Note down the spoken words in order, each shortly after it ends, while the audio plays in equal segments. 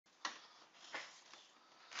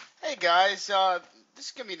Hey guys, this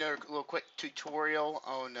is gonna be another little quick tutorial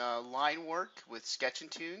on line work with Sketch and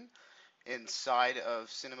Toon inside of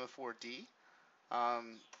Cinema 4D.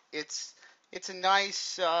 Um, it's it's a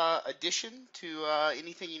nice addition to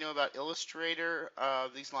anything you know about Illustrator.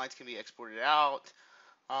 These lines can be exported out.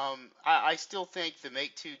 I still think the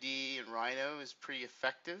Make 2D and Rhino is pretty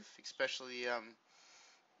effective, especially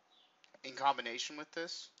in combination with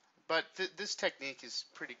this. But this technique is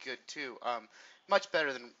pretty good too. Much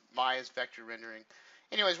better than Maya's vector rendering.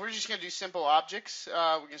 Anyways, we're just going to do simple objects.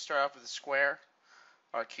 We're going to start off with a square,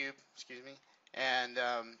 or a cube, excuse me. And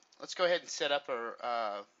let's go ahead and set up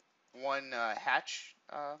our one hatch.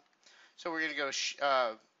 So we're going to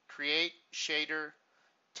go create shader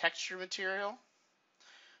texture material.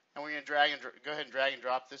 And we're going to go ahead and drag and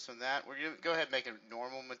drop this on that. We're going to go ahead and make a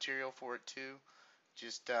normal material for it too.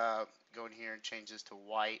 Just go in here and change this to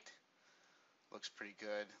white. Looks pretty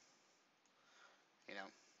good. You know,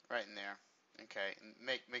 right in there. Okay, and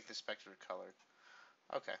make the spectrum colored.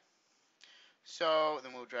 Okay. So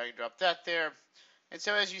then we'll drag and drop that there. And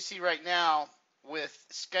so as you see right now, with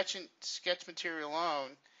sketch material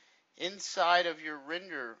alone, inside of your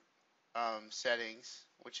render settings,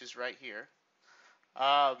 which is right here,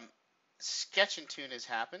 Sketch and Toon has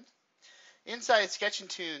happened. Inside Sketch and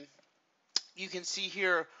Toon, you can see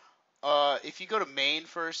here, if you go to main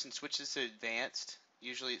first and switch this to advanced,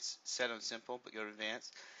 usually it's set on simple, but go to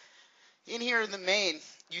advanced. In here in the main,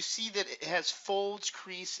 you see that it has folds,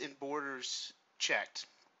 crease, and borders checked.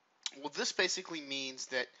 Well, this basically means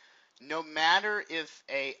that no matter if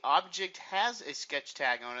a object has a sketch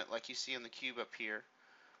tag on it, like you see on the cube up here,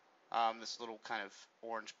 this little kind of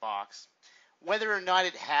orange box, whether or not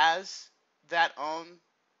it has that on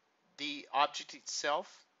the object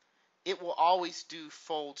itself, it will always do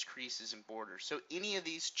folds, creases, and borders. So any of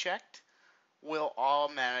these checked will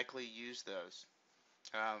automatically use those.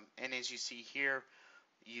 And as you see here,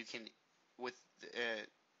 you can, with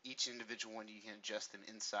each individual one, you can adjust them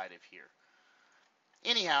inside of here.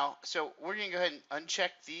 Anyhow, so we're going to go ahead and uncheck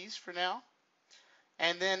these for now.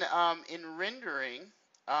 And then in rendering,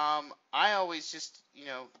 I always just,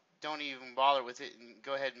 don't even bother with it and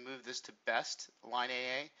go ahead and move this to best, line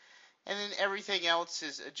AA. And then everything else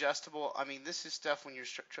is adjustable. I mean, this is stuff when you're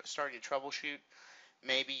starting to troubleshoot.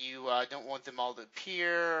 Maybe you don't want them all to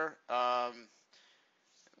appear.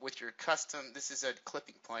 With your custom, this is a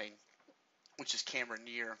clipping plane, which is camera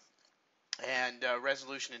near, and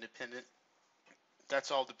resolution independent. That's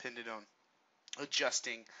all dependent on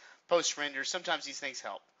adjusting post-render. Sometimes these things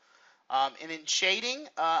help. And in shading,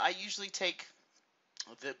 I usually take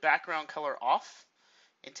the background color off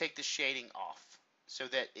and take the shading off, so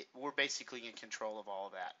that we're basically in control of all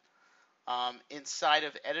of that. Inside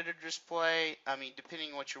of editor display, I mean, depending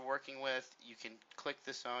on what you're working with, you can click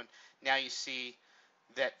this on. Now you see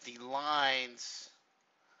that the lines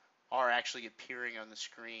are actually appearing on the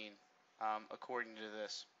screen according to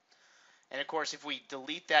this. And of course, if we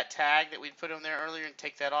delete that tag that we put on there earlier and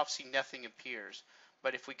take that off, see, nothing appears.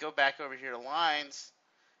 But if we go back over here to lines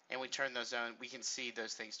and we turn those on, we can see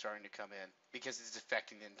those things starting to come in because it's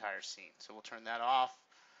affecting the entire scene. So we'll turn that off.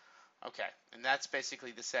 Okay, and that's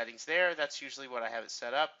basically the settings there. That's usually what I have it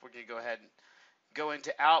set up. We're going to go ahead and go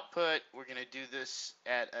into output. We're going to do this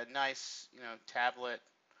at a nice, tablet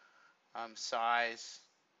size.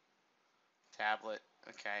 Tablet,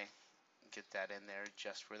 okay. Get that in there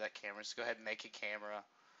just for that camera. So go ahead and make a camera.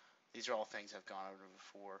 These are all things I've gone over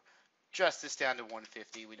before. Adjust this down to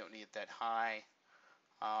 150. We don't need it that high.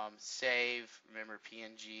 Save, remember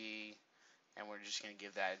PNG, and we're just going to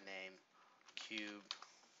give that a name, cube,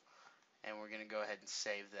 and we're going to go ahead and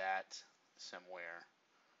save that somewhere.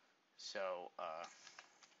 So,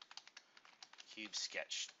 cube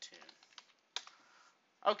sketch Toon.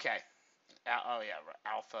 Okay. Oh yeah,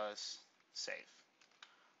 alphas, save.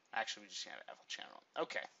 Actually, we just have alpha channel.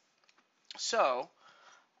 Okay. So,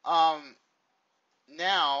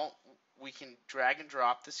 now we can drag and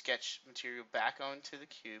drop the sketch material back onto the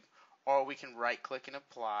cube, or we can right click and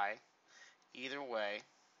apply. Either way,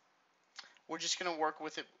 we're just going to work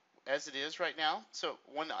with it as it is right now. So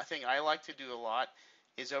one thing I like to do a lot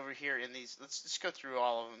is over here in these, let's just go through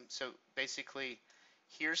all of them. So basically,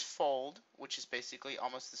 here's fold, which is basically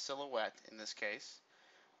almost the silhouette in this case.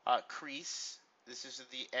 Crease, this is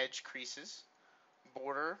the edge creases.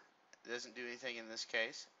 Border, doesn't do anything in this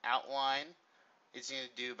case. Outline, it's going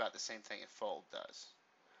to do about the same thing a fold does.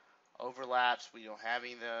 Overlaps, we don't have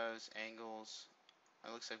any of those. Angles,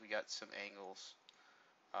 it looks like we got some angles,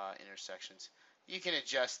 intersections. You can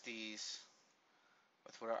adjust these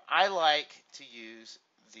with whatever. I like to use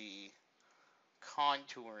the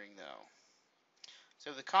contouring though.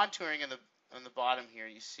 So the contouring on the bottom here,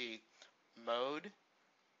 you see mode,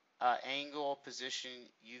 angle, position,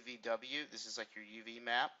 UVW. This is like your UV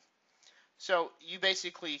map. So you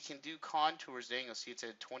basically can do contours at angles. See, it's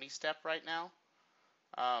a 20 step right now.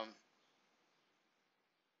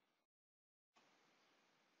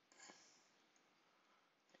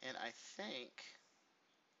 And I think,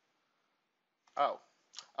 oh,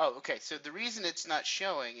 okay. So the reason it's not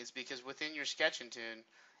showing is because within your sketch in Toon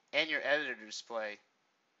and your editor display,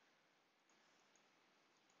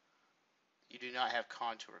 you do not have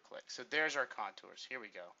contour click. So there's our contours. Here we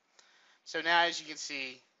go. So now, as you can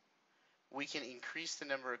see, we can increase the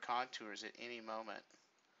number of contours at any moment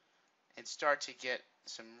and start to get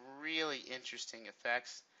some really interesting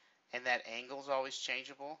effects. And that angle is always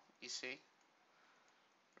changeable, you see?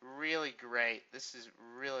 Really great. This is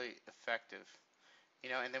really effective. You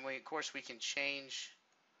know, and then of course we can change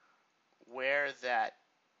where that,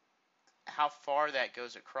 how far that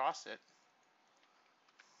goes across it.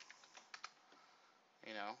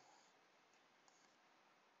 You know,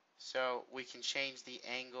 so we can change the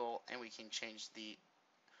angle and we can change the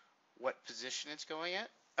what position it's going at.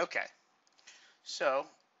 Okay, so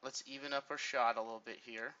let's even up our shot a little bit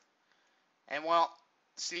here. And well,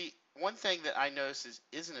 see, one thing that I notice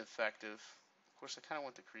isn't effective, of course I kind of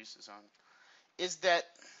want the creases on, is that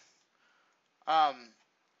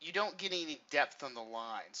you don't get any depth on the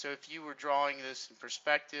line. So if you were drawing this in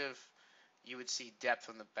perspective, you would see depth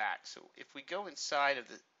on the back. So if we go inside of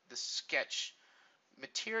the sketch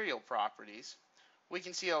material properties, we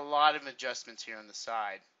can see a lot of adjustments here on the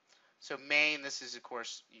side. So main, this is of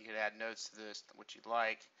course, you could add notes to this, what you'd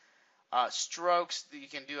like. Strokes, you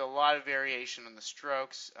can do a lot of variation on the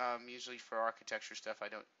strokes. Usually for architecture stuff, I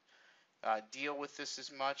don't deal with this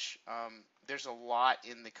as much. There's a lot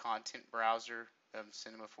in the content browser,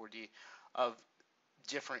 Cinema 4D, of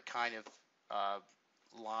different kind of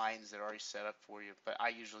lines that are already set up for you, but I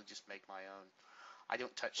usually just make my own. I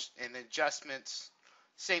don't touch, and adjustments,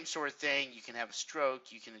 same sort of thing. You can have a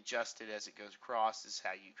stroke, you can adjust it as it goes across. This is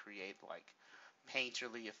how you create like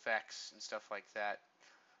painterly effects and stuff like that.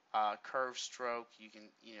 Curve stroke, you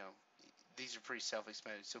can, you know, these are pretty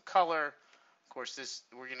self-explanatory. So color, of course, this,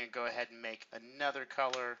 we're going to go ahead and make another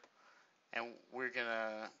color, and we're going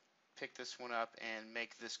to pick this one up and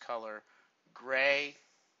make this color gray.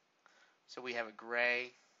 So we have a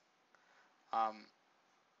gray.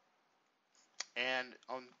 And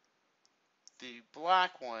on the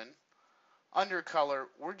black one, under color,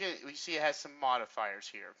 we see it has some modifiers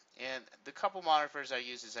here. And the couple modifiers I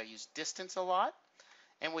use is I use distance a lot.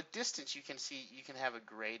 And with distance, you can see, you can have a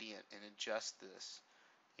gradient and adjust this,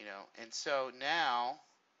 you know. And so now,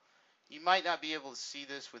 you might not be able to see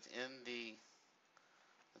this within the,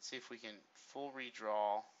 let's see if we can full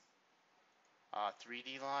redraw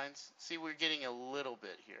 3D lines. See, we're getting a little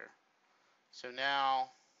bit here. So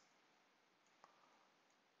now,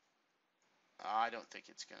 I don't think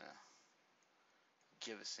it's going to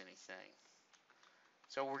give us anything.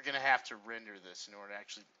 So we're going to have to render this in order to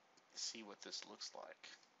actually see what this looks like.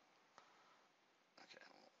 Okay,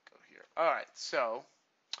 we'll go here. All right, so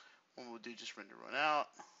what we'll do, just render run out.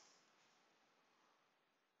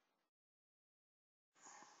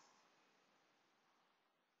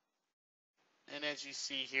 And as you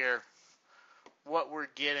see here, what we're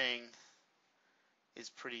getting is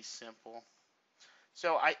pretty simple.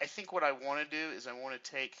 So I think what I want to do is I want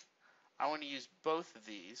to use both of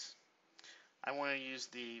these. I want to use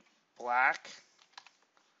the black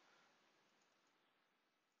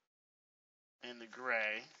and the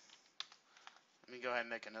gray. Let me go ahead and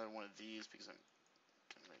make another one of these because I'm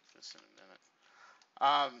going to make this in a minute.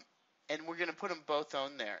 And we're going to put them both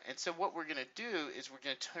on there. And so what we're going to do is we're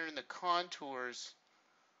going to turn the contours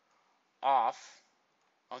off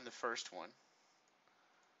on the first one.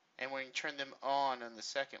 And we're going to turn them on the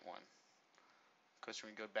second one. Of course, we're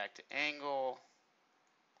going to go back to angle,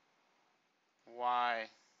 Y,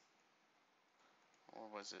 or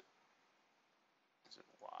was it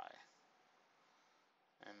Y?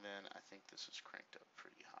 And then I think this was cranked up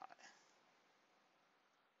pretty high.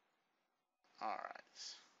 All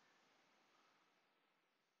right.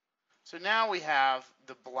 So now we have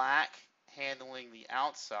the black handling the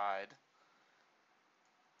outside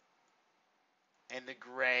and the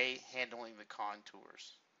gray handling the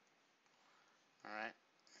contours. All right.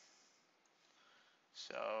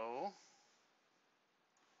 So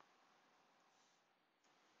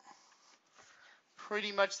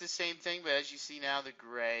pretty much the same thing, but as you see now, the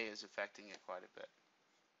gray is affecting it quite a bit.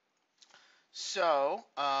 So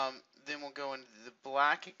then we'll go into the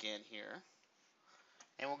black again here,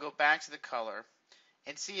 and we'll go back to the color,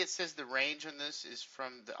 And see, it says the range on this is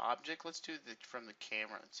from the object. Let's do from the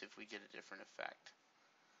camera and see if we get a different effect.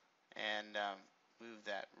 And move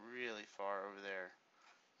that really far over there.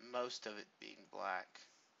 Most of it being black.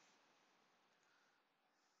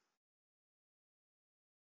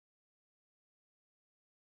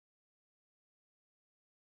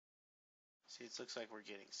 See, it looks like we're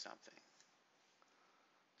getting something.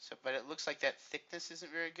 So, but it looks like that thickness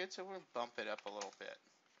isn't very good, so we'll bump it up a little bit.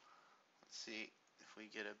 Let's see if we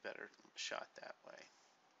get a better shot that way.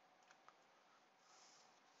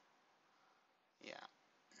 Yeah.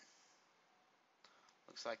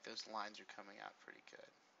 Looks like those lines are coming out pretty good.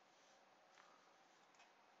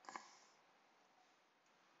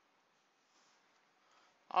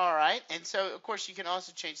 All right, and so of course you can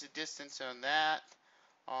also change the distance on that.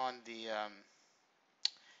 On the,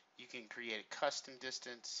 you can create a custom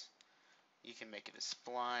distance. You can make it a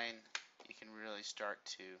spline. You can really start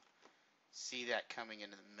to see that coming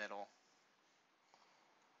into the middle.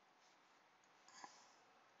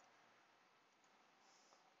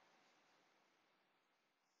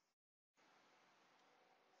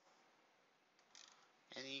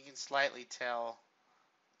 And you can slightly tell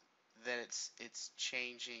that it's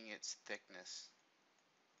changing its thickness.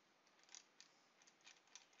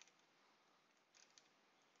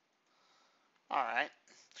 All right.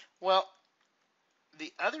 Well,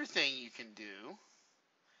 the other thing you can do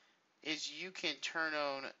is you can turn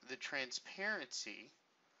on the transparency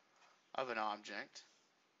of an object,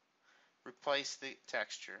 replace the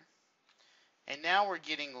texture, and now we're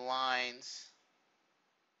getting lines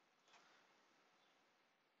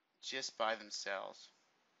just by themselves.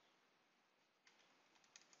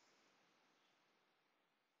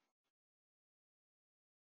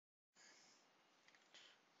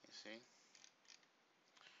 You see?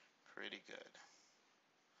 Pretty good.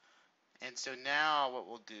 And so now what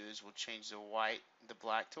we'll do is we'll change the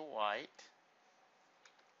black to white.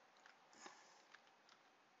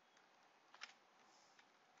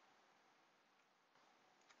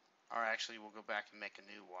 Or actually, we'll go back and make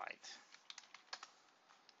a new white.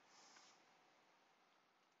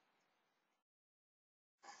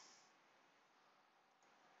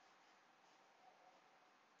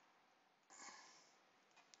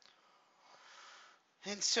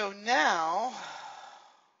 And so now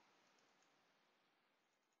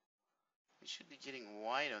we should be getting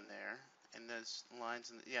white on there, and those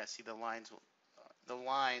lines. Yeah, see the lines. The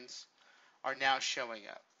lines are now showing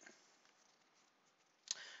up.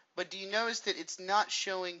 But do you notice that it's not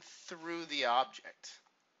showing through the object?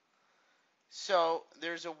 So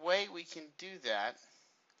there's a way we can do that.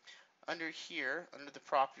 Under here, under the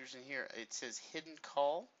properties in here, it says hidden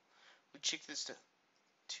call. We check this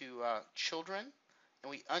to children, and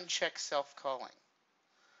we uncheck self-calling.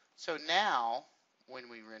 So now, when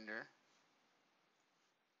we render,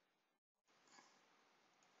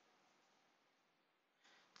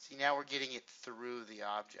 see now we're getting it through the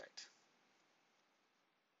object.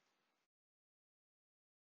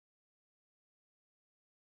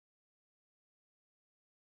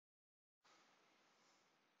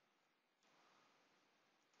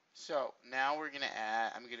 So now we're going to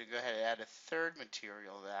add, I'm going to go ahead and add a third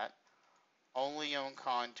material of that, only on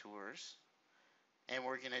contours, and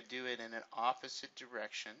we're going to do it in an opposite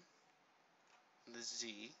direction, the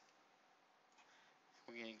Z.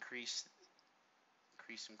 We're going to increase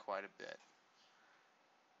them quite a bit.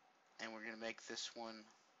 And we're going to make this one,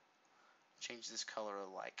 change this color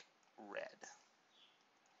like red.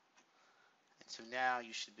 And so now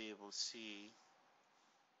you should be able to see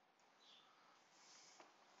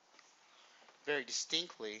very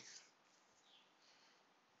distinctly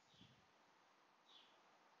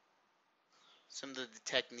some of the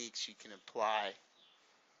techniques you can apply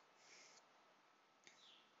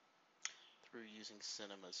through using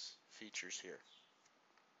Cinema's features here.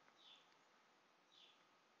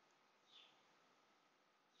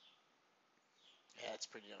 Yeah, it's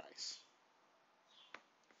pretty nice.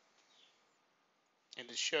 And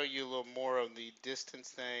to show you a little more of the distance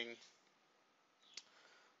thing,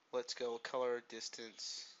 let's go color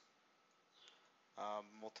distance,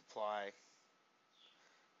 multiply,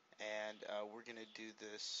 and we're going to do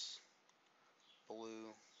this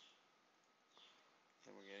blue,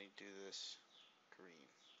 and we're going to do this green.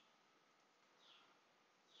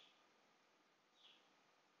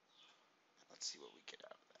 Let's see what we get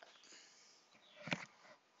out of that.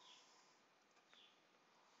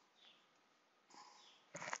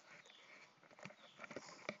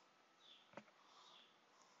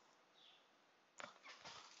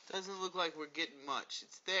 Doesn't look like we're getting much.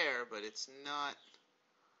 It's there, but it's not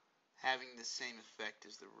having the same effect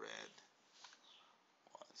as the red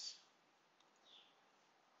was.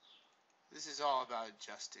 This is all about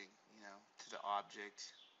adjusting, to the object.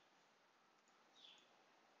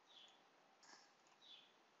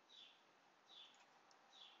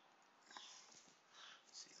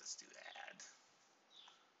 Let's see, let's do add.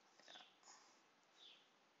 Yeah.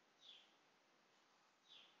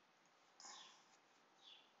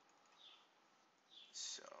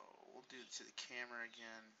 So we'll do it to the camera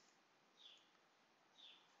again.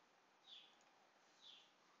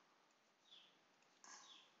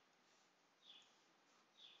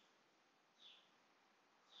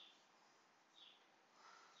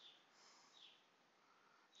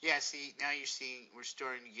 Yeah, see, now you're seeing we're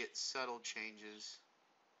starting to get subtle changes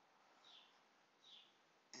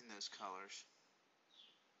in those colors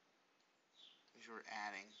as we're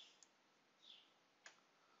adding.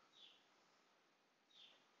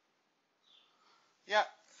 Yeah,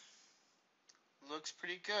 looks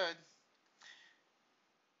pretty good.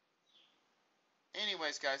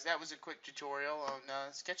 Anyways, guys, that was a quick tutorial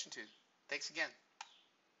on Sketching Toon. Thanks again.